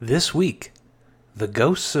This week, the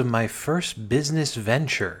ghosts of my first business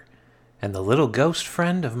venture and the little ghost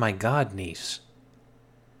friend of my godniece.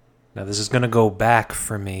 Now, this is going to go back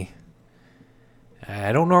for me.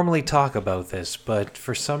 I don't normally talk about this, but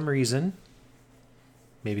for some reason,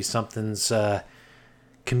 maybe something's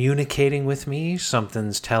communicating with me,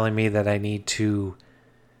 something's telling me that I need to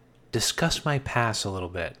discuss my past a little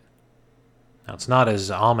bit. Now, it's not as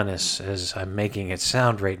ominous as I'm making it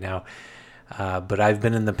sound right now. But I've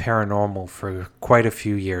been in the paranormal for quite a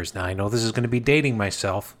few years now. I know this is going to be dating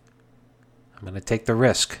myself. I'm going to take the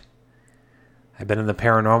risk. I've been in the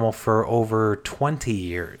paranormal for over 20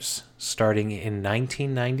 years, starting in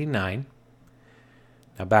 1999.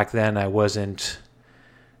 Now, back then, I wasn't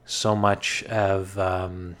so much of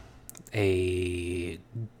a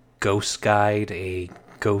ghost guide, a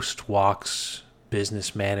ghost walks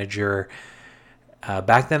business manager.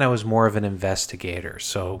 Back then, I was more of an investigator.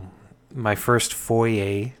 So my first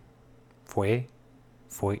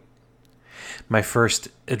my first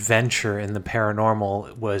adventure in the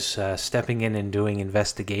paranormal was stepping in and doing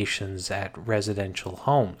investigations at residential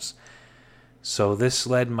homes. So this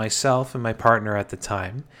led myself and my partner at the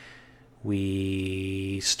time.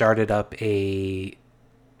 We started up a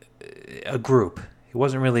group. It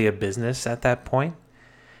wasn't really a business at that point.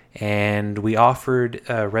 And we offered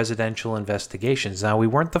residential investigations. Now, we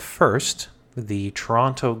weren't the first. The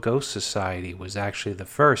Toronto Ghost Society was actually the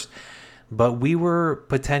first, but we were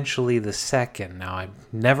potentially the second. Now,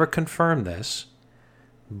 I've never confirmed this,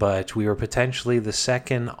 but we were potentially the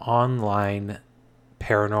second online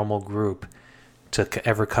paranormal group to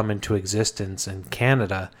ever come into existence in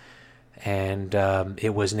Canada, and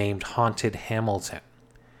it was named Haunted Hamilton.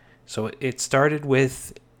 So it started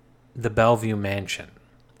with the Bellevue Mansion.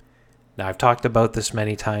 Now, I've talked about this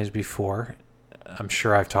many times before. I'm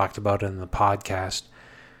sure I've talked about it in the podcast,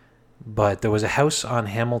 but there was a house on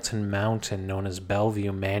Hamilton Mountain known as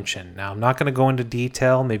Bellevue Mansion. Now, I'm not going to go into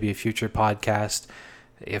detail, maybe a future podcast.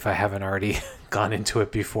 If I haven't already gone into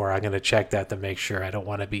it before, I'm going to check that to make sure. I don't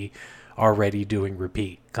want to be already doing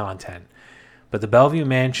repeat content. But the Bellevue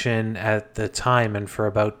Mansion at the time and for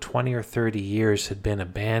about 20 or 30 years had been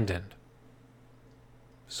abandoned.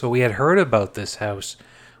 So we had heard about this house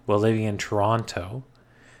while living in Toronto.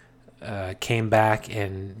 Came back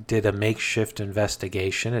and did a makeshift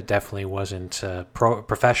investigation. It definitely wasn't a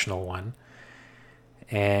professional one.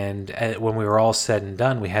 And when we were all said and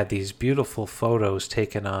done, we had these beautiful photos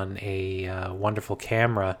taken on a wonderful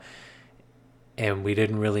camera, and we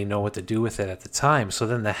didn't really know what to do with it at the time. So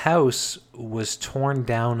then the house was torn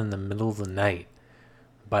down in the middle of the night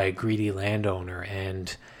by a greedy landowner,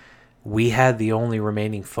 and we had the only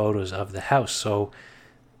remaining photos of the house. So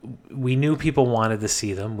we knew people wanted to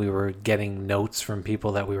see them. We were getting notes from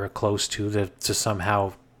people that we were close to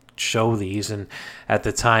somehow show these. And at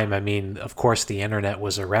the time, I mean, of course, the internet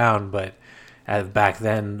was around, but back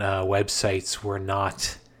then, websites were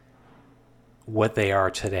not what they are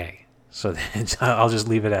today. So I'll just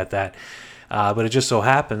leave it at that. But it just so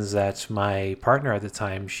happens that my partner at the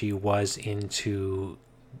time, she was into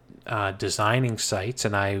designing sites,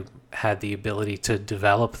 and I had the ability to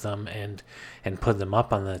develop them and put them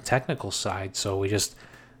up on the technical side. So we just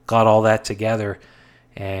got all that together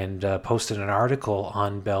and posted an article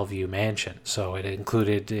on Bellevue Mansion. So it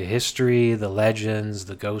included the history, the legends,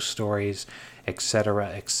 the ghost stories, etc.,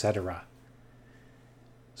 etc.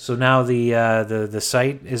 So now the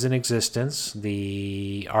site is in existence.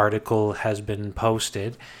 The article has been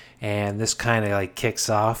posted, and this kind of like kicks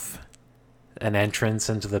off an entrance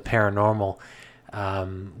into the paranormal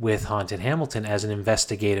with Haunted Hamilton as an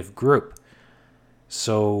investigative group.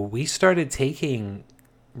 So we started taking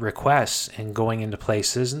requests and going into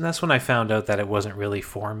places, and that's when I found out that it wasn't really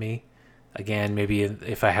for me. Again, maybe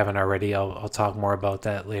if I haven't already, I'll talk more about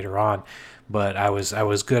that later on. But I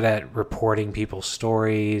was good at reporting people's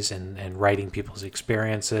stories and writing people's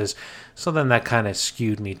experiences. So then that kind of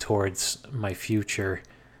skewed me towards my future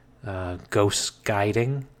ghost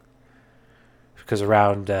guiding. Because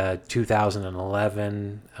around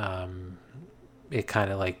 2011, it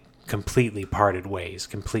kind of like completely parted ways,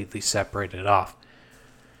 completely separated off.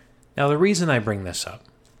 Now, the reason I bring this up,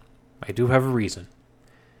 I do have a reason.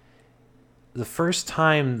 The first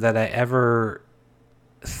time that I ever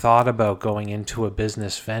thought about going into a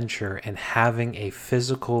business venture and having a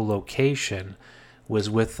physical location was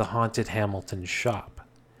with the Haunted Hamilton shop.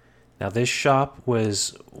 Now, this shop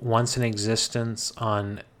was once in existence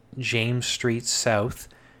on James Street South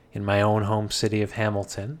in my own home city of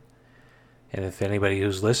Hamilton. And if anybody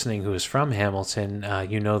who's listening who is from Hamilton,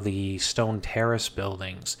 you know the stone terrace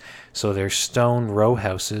buildings. So they're stone row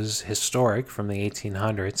houses, historic from the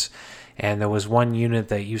 1800s. And there was one unit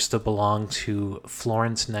that used to belong to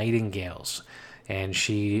Florence Nightingale's. And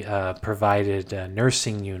she provided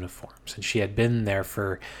nursing uniforms. And she had been there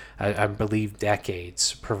for, I believe,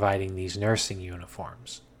 decades, providing these nursing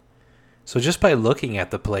uniforms. So just by looking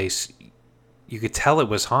at the place, you could tell it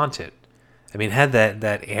was haunted. I mean, it had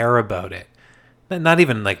that air about it. Not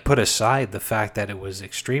even like put aside the fact that it was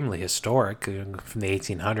extremely historic from the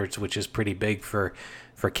 1800s, which is pretty big for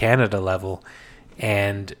Canada level.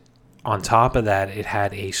 And on top of that, it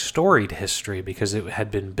had a storied history because it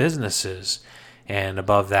had been businesses. And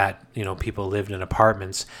above that, people lived in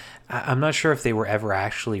apartments. I'm not sure if they were ever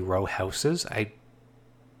actually row houses. I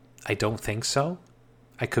don't think so.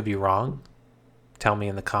 I could be wrong. Tell me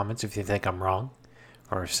in the comments if you think I'm wrong.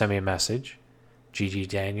 Or send me a message.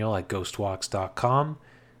 ggdaniel@ghostwalks.com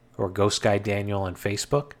or Ghost Guy Daniel on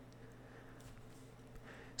Facebook.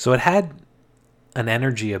 So it had an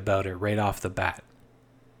energy about it right off the bat.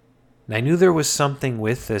 And I knew there was something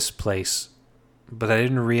with this place, but I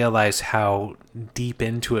didn't realize how deep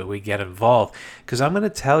into it we get involved. Because I'm going to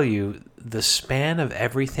tell you, the span of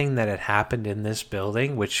everything that had happened in this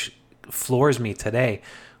building, which floors me today,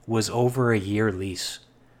 was over a year lease.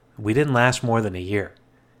 We didn't last more than a year.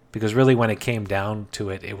 Because really, when it came down to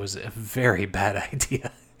it, it was a very bad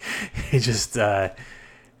idea. It just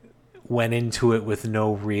went into it with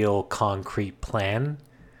no real concrete plan.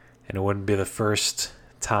 And it wouldn't be the first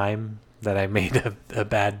time that I made a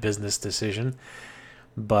bad business decision.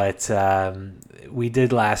 But we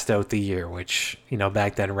did last out the year, which,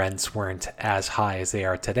 back then rents weren't as high as they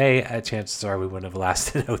are today. Chances are we wouldn't have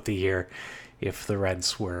lasted out the year if the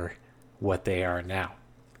rents were what they are now.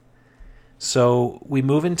 So we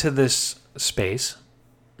move into this space.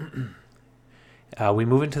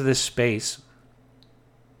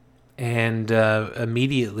 And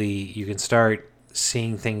immediately you can start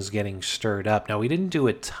seeing things getting stirred up. Now, we didn't do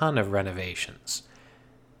a ton of renovations,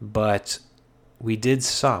 but we did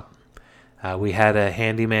some. We had a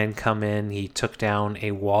handyman come in. He took down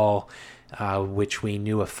a wall which we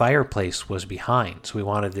knew a fireplace was behind. So we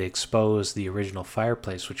wanted to expose the original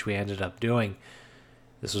fireplace, which we ended up doing.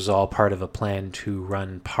 This was all part of a plan to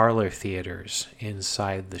run parlor theaters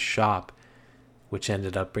inside the shop, which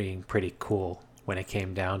ended up being pretty cool when it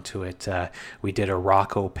came down to it. We did a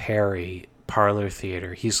Rocco Perry parlor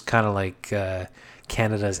theater. He's kind of like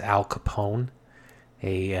Canada's Al Capone,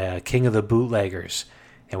 a king of the bootleggers.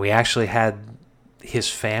 And we actually had his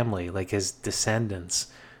family, like his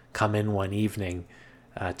descendants, come in one evening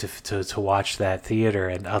to watch that theater.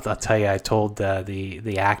 And I'll tell you, I told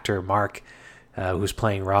the actor, Mark, who's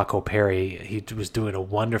playing Rocco Perry, he was doing a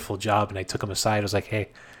wonderful job, and I took him aside. I was like, hey,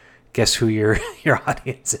 guess who your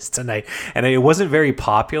audience is tonight? And it wasn't very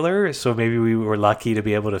popular, so maybe we were lucky to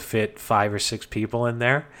be able to fit 5 or 6 people in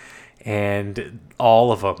there. And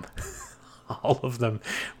all of them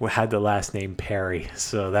had the last name Perry.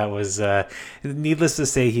 So that was, needless to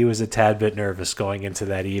say, he was a tad bit nervous going into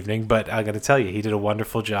that evening. But I'm going to tell you, he did a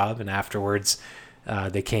wonderful job. And afterwards,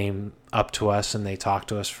 they came up to us and they talked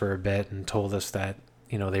to us for a bit and told us that,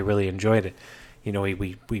 they really enjoyed it.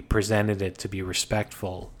 We presented it to be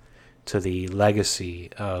respectful to the legacy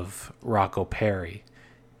of Rocco Perry,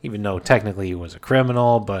 even though technically he was a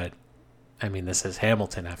criminal. But, I mean, this is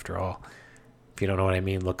Hamilton after all. If you don't know what I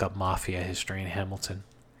mean, look up mafia history in Hamilton.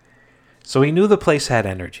 So we knew the place had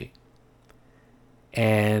energy.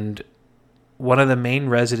 And one of the main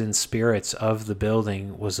resident spirits of the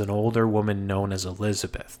building was an older woman known as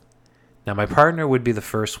Elizabeth. Now, my partner would be the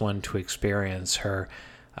first one to experience her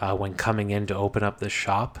when coming in to open up the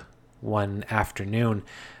shop one afternoon.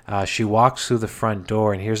 She walks through the front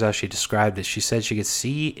door, and here's how she described it. She said she could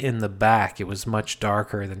see in the back. It was much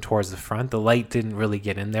darker than towards the front. The light didn't really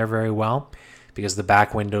get in there very well because the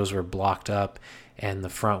back windows were blocked up, and the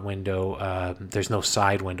front window, there's no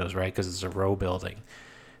side windows, right, because it's a row building.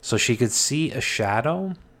 So she could see a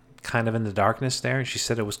shadow kind of in the darkness there, and she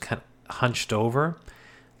said it was kind of hunched over,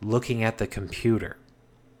 looking at the computer.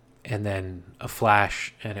 And then a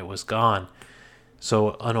flash, and it was gone.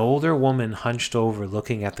 So an older woman hunched over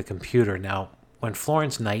looking at the computer. Now, when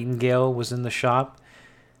Florence Nightingale was in the shop,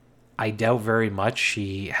 I doubt very much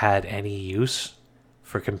she had any use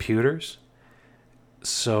for computers.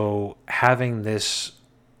 So having this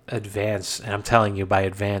advanced, and I'm telling you by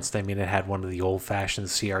advanced, I mean it had one of the old-fashioned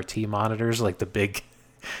CRT monitors, like the big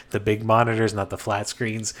monitors, not the flat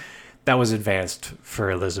screens. That was advanced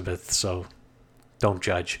for Elizabeth, so don't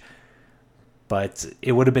judge. But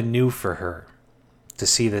it would have been new for her to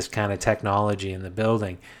see this kind of technology in the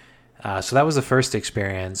building. So that was the first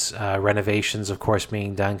experience. Renovations, of course,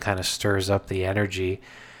 being done kind of stirs up the energy.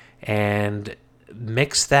 And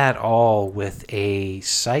mix that all with a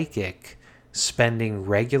psychic spending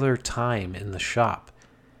regular time in the shop.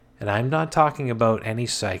 And I'm not talking about any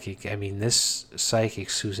psychic. I mean, this psychic,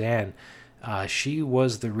 Suzanne, she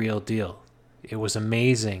was the real deal. It was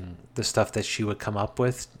amazing the stuff that she would come up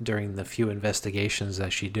with during the few investigations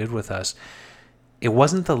that she did with us. It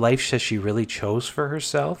wasn't the life that she really chose for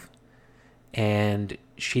herself, and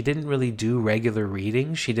she didn't really do regular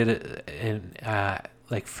readings. She did it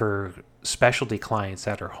like for specialty clients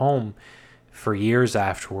at her home for years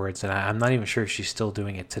afterwards, and I'm not even sure if she's still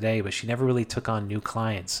doing it today, but she never really took on new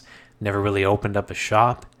clients, never really opened up a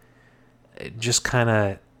shop. It just kind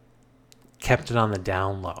of kept it on the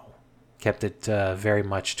down low, kept it very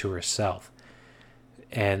much to herself.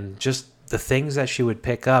 And just the things that she would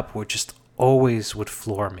pick up were just always would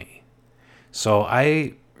floor me. So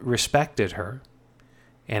I respected her,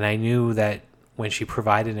 and I knew that when she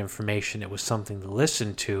provided information, it was something to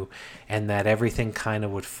listen to, and that everything kind of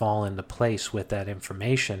would fall into place with that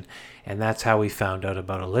information. And that's how we found out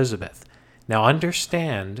about Elizabeth. Now,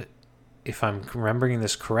 understand, if I'm remembering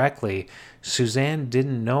this correctly, Suzanne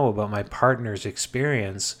didn't know about my partner's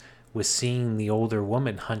experience with seeing the older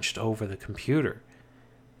woman hunched over the computer.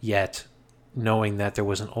 Yet, knowing that there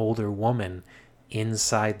was an older woman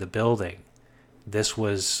inside the building, this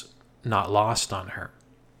was not lost on her.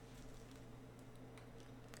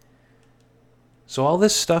 So all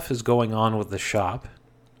this stuff is going on with the shop.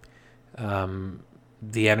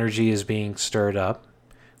 The energy is being stirred up.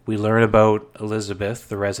 We learn about Elizabeth,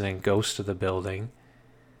 the resident ghost of the building.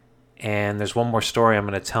 And there's one more story I'm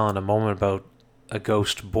going to tell in a moment about a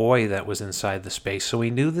ghost boy that was inside the space. So we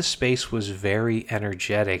knew the space was very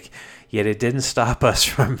energetic, yet it didn't stop us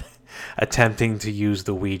from attempting to use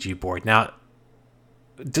the Ouija board. Now,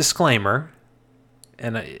 disclaimer,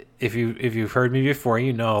 and if you've heard me before,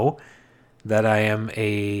 you know that I am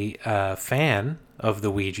a fan of the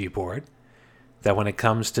Ouija board, that when it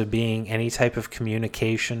comes to being any type of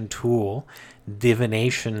communication tool,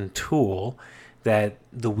 divination tool, that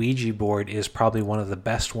the Ouija board is probably one of the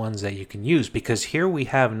best ones that you can use, because here we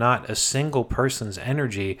have not a single person's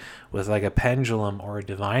energy with like a pendulum or a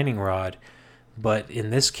divining rod, but in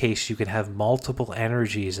this case you can have multiple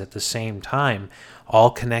energies at the same time, all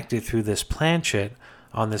connected through this planchet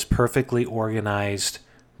on this perfectly organized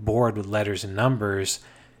board with letters and numbers.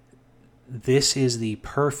 This is the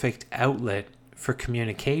perfect outlet for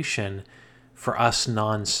communication for us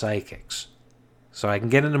non-psychics. So I can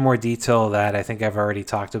get into more detail of that. I think I've already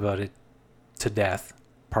talked about it to death,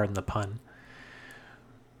 pardon the pun.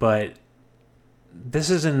 But this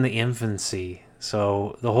is in the infancy.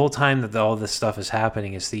 So the whole time that all this stuff is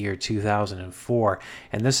happening is the year 2004.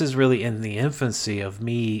 And this is really in the infancy of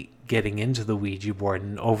me getting into the Ouija board.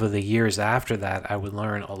 And over the years after that, I would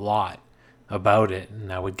learn a lot about it.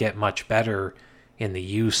 And I would get much better in the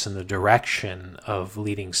use and the direction of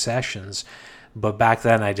leading sessions. But back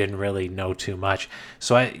then, I didn't really know too much.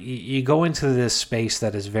 So you go into this space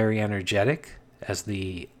that is very energetic, as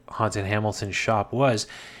the Haunted Hamilton shop was,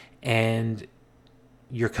 and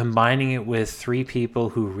you're combining it with three people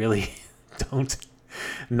who really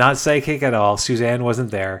not psychic at all. Suzanne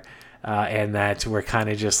wasn't there, and that we're kind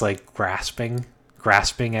of just like grasping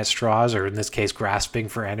at straws, or in this case, grasping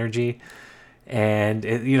for energy. And,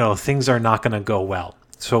 things are not going to go well.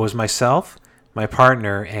 So it was myself, my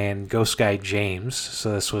partner, and Ghost Guide James.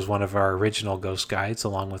 So this was one of our original Ghost Guides,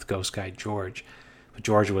 along with Ghost Guide George. But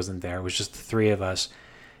George wasn't there. It was just the three of us.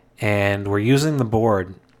 And we're using the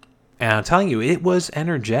board. And I'm telling you, it was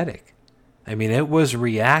energetic. I mean, it was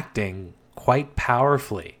reacting quite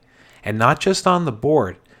powerfully. And not just on the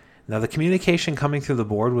board. Now, the communication coming through the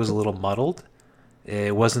board was a little muddled.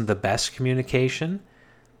 It wasn't the best communication.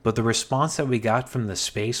 But the response that we got from the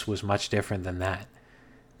space was much different than that.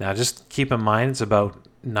 Now, just keep in mind, it's about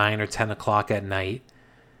 9 or 10 o'clock at night.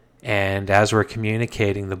 And as we're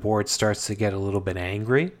communicating, the board starts to get a little bit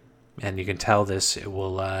angry. And you can tell this. It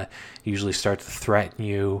will usually start to threaten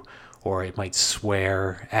you, or it might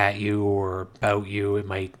swear at you or about you. It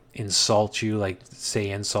might insult you, like say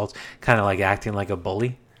insults, kind of like acting like a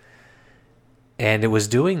bully. And it was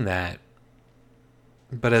doing that.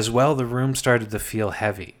 But as well, the room started to feel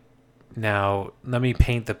heavy. Now, let me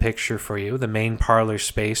paint the picture for you. The main parlor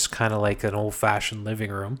space, kind of like an old-fashioned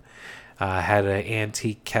living room, had an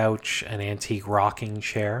antique couch, an antique rocking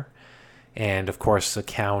chair, and, of course, the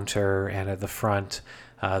counter, and at the front,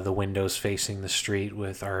 the windows facing the street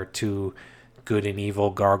with our two good and evil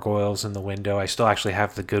gargoyles in the window. I still actually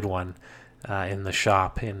have the good one in the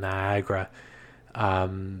shop in Niagara.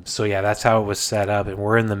 So yeah, that's how it was set up. And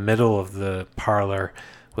we're in the middle of the parlor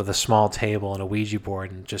with a small table and a Ouija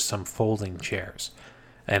board and just some folding chairs.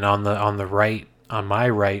 And on the right, on my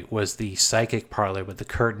right, was the psychic parlor, but the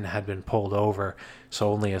curtain had been pulled over,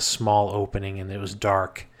 so only a small opening, and it was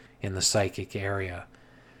dark in the psychic area.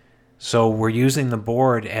 So we're using the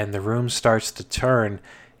board, and the room starts to turn,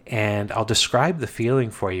 and I'll describe the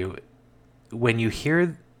feeling for you. When you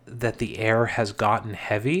hear that the air has gotten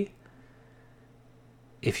heavy,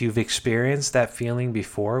 if you've experienced that feeling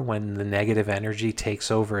before, when the negative energy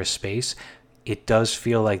takes over a space, it does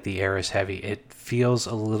feel like the air is heavy. It feels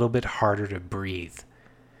a little bit harder to breathe.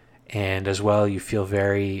 And as well, you feel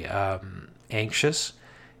very anxious,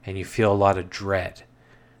 and you feel a lot of dread.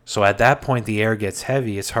 So at that point, the air gets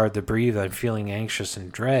heavy. It's hard to breathe. I'm feeling anxious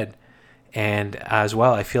and dread. And as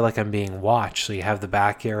well, I feel like I'm being watched. So you have the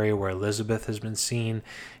back area where Elizabeth has been seen,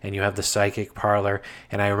 and you have the psychic parlor.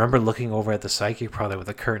 And I remember looking over at the psychic parlor with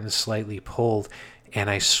the curtains slightly pulled, and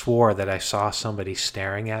I swore that I saw somebody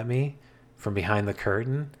staring at me from behind the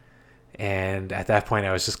curtain. And at that point,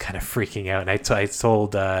 I was just kind of freaking out. And I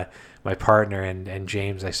told my partner and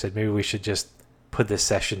James, I said, maybe we should just put this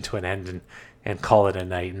session to an end and call it a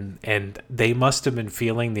night. And they must have been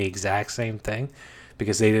feeling the exact same thing,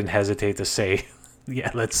 because they didn't hesitate to say,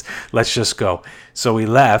 yeah, let's just go. So we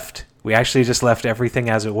left. We actually just left everything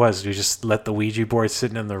as it was. We just let the Ouija board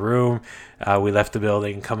sitting in the room. We left the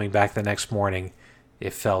building. Coming back the next morning,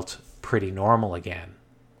 it felt pretty normal again.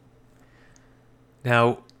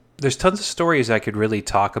 Now, there's tons of stories I could really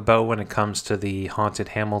talk about when it comes to the Haunted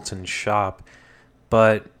Hamilton shop,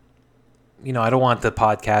 but I don't want the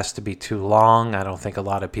podcast to be too long. I don't think a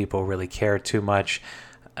lot of people really care too much.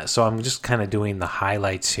 So I'm just kind of doing the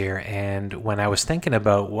highlights here. And when I was thinking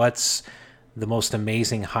about what's the most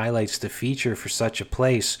amazing highlights to feature for such a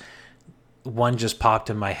place, one just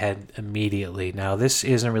popped in my head immediately. Now, this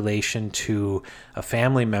is in relation to a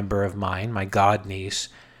family member of mine, my godniece,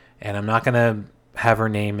 and I'm not going to have her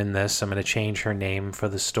name in this. I'm going to change her name for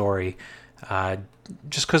the story,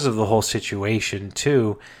 just because of the whole situation,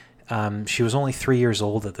 too. She was only 3 years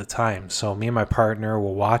old at the time. So me and my partner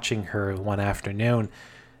were watching her one afternoon,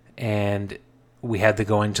 and we had to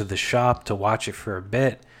go into the shop to watch it for a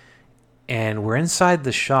bit. And we're inside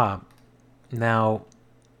the shop. Now,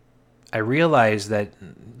 I realized that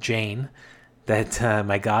Jane, that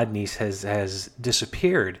my godniece, has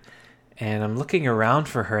disappeared. And I'm looking around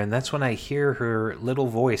for her, and that's when I hear her little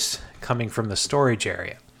voice coming from the storage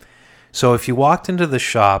area. So if you walked into the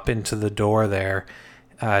shop, into the door there,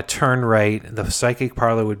 turn right, the psychic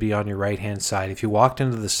parlor would be on your right-hand side. If you walked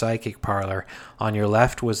into the psychic parlor, on your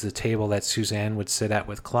left was the table that Suzanne would sit at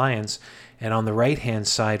with clients, and on the right-hand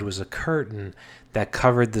side was a curtain that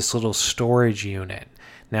covered this little storage unit.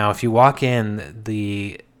 Now, if you walk in,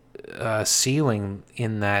 the ceiling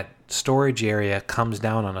in that storage area comes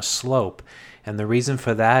down on a slope, and the reason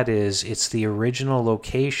for that is it's the original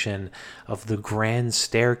location of the grand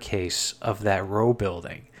staircase of that row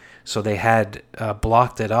building. So they had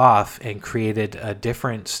blocked it off and created a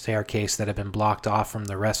different staircase that had been blocked off from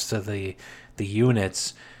the rest of the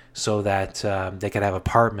units, so that they could have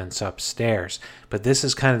apartments upstairs. But this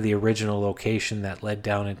is kind of the original location that led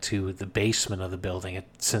down into the basement of the building.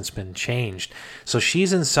 It's since been changed. So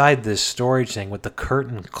she's inside this storage thing with the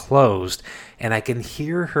curtain closed, and I can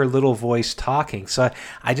hear her little voice talking. So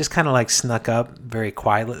I just kind of like snuck up very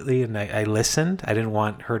quietly, and I listened. I didn't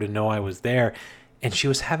want her to know I was there. And she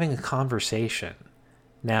was having a conversation.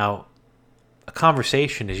 Now, a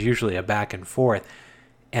conversation is usually a back and forth,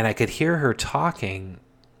 and I could hear her talking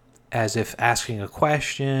as if asking a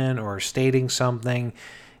question or stating something,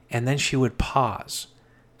 and then she would pause.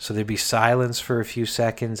 So there'd be silence for a few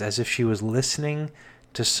seconds, as if she was listening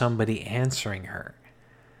to somebody answering her.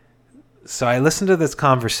 So I listened to this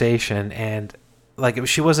conversation, and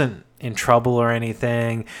she wasn't in trouble or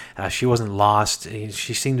anything. She wasn't lost.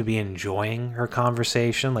 She seemed to be enjoying her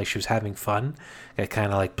conversation, like she was having fun,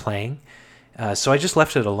 kind of like playing. So I just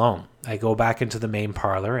left it alone. I go back into the main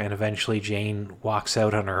parlor, and eventually Jane walks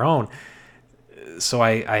out on her own. So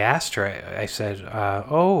I asked her, I said,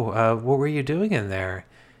 what were you doing in there?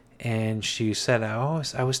 And she said,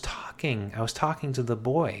 I was talking to the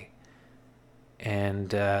boy.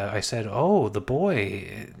 And I said, the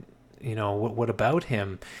boy, what about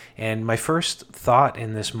him? And my first thought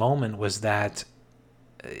in this moment was that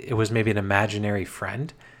it was maybe an imaginary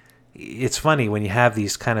friend. It's funny, when you have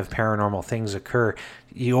these kind of paranormal things occur,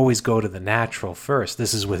 you always go to the natural first.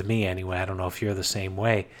 This is with me anyway. I don't know if you're the same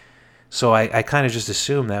way. So I kind of just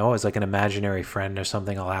assumed that, it's like an imaginary friend or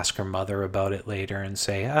something. I'll ask her mother about it later and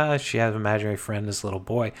say, she has an imaginary friend, this little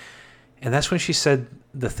boy. And that's when she said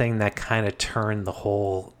the thing that kind of turned the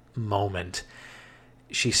whole moment.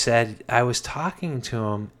 She said, I was talking to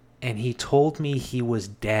him and he told me he was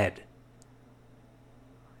dead.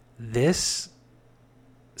 This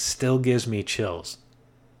still gives me chills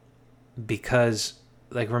because,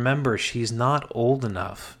 like, remember, she's not old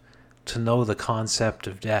enough to know the concept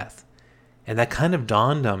of death. And that kind of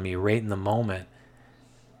dawned on me right in the moment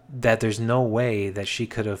that there's no way that she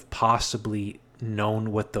could have possibly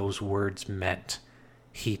known what those words meant.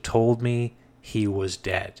 He told me he was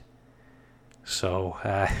dead. So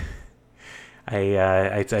I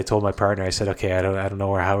told my partner, I said, okay, I don't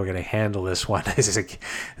know how we're going to handle this one. I said,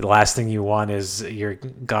 the last thing you want is your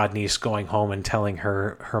godniece going home and telling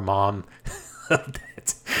her mom that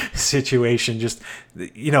situation. Just,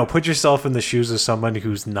 put yourself in the shoes of someone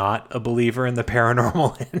who's not a believer in the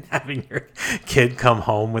paranormal and having your kid come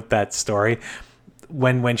home with that story.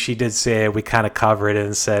 When she did say it, we kind of covered it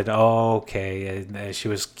and said, oh, okay. And she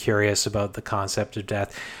was curious about the concept of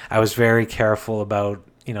death. I was very careful about,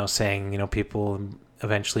 saying, people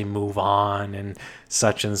eventually move on and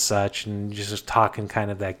such, and just talking kind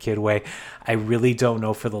of that kid way. I really don't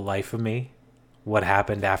know for the life of me what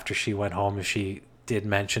happened after she went home, if she did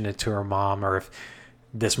mention it to her mom, or if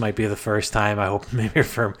this might be the first time. I hope maybe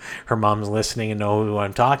if her mom's listening and know who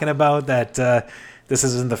I'm talking about, that this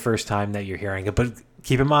isn't the first time that you're hearing it. But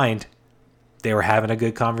keep in mind, they were having a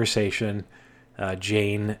good conversation.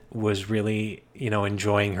 Jane was really,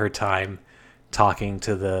 enjoying her time talking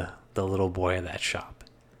to the little boy in that shop.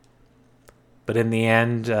 But in the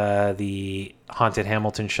end, the Haunted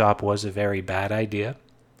Hamilton shop was a very bad idea.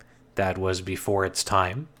 That was before its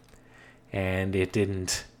time. And it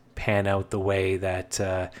didn't pan out the way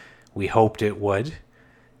that we hoped it would.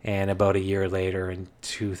 And about a year later, in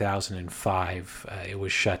 2005, it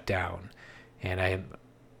was shut down. And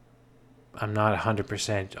I'm not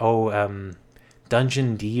 100%.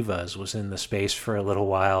 Dungeon Divas was in the space for a little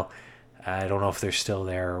while. I don't know if they're still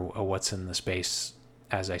there or what's in the space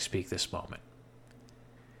as I speak this moment.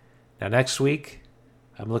 Now, next week,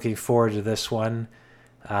 I'm looking forward to this one.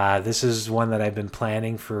 This is one that I've been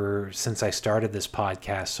planning since I started this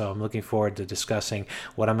podcast, so I'm looking forward to discussing.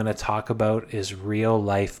 What I'm going to talk about is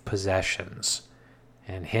real-life possessions.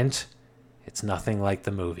 And hint, it's nothing like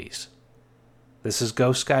the movies. This is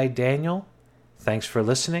Ghost Guy Daniel. Thanks for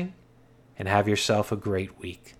listening, and have yourself a great week.